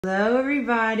Hello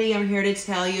everybody, I'm here to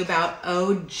tell you about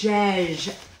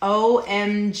OJESH,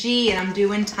 OMG, and I'm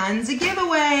doing tons of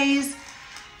giveaways.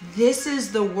 This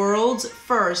is the world's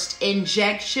first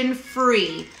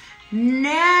injection-free,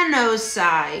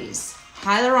 nano-size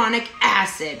hyaluronic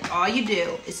acid. All you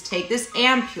do is take this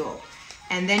ampule,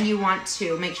 and then you want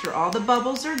to make sure all the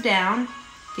bubbles are down,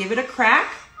 give it a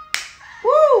crack.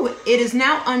 Woo! It is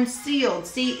now unsealed.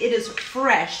 See, it is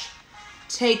fresh.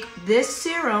 Take this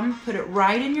serum, put it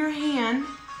right in your hand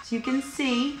so you can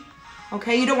see.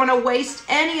 Okay, you don't want to waste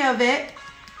any of it.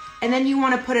 And then you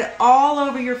want to put it all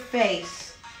over your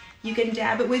face. You can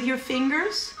dab it with your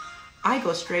fingers. I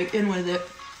go straight in with it.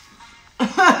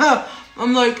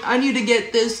 I'm like, I need to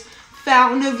get this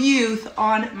fountain of youth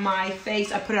on my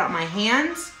face. I put it on my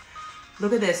hands.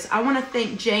 Look at this. I want to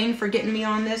thank Jane for getting me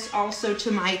on this. Also to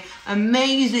my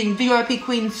amazing VIP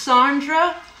queen,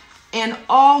 Sandra. And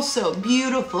also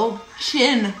beautiful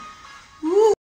chin. Woo.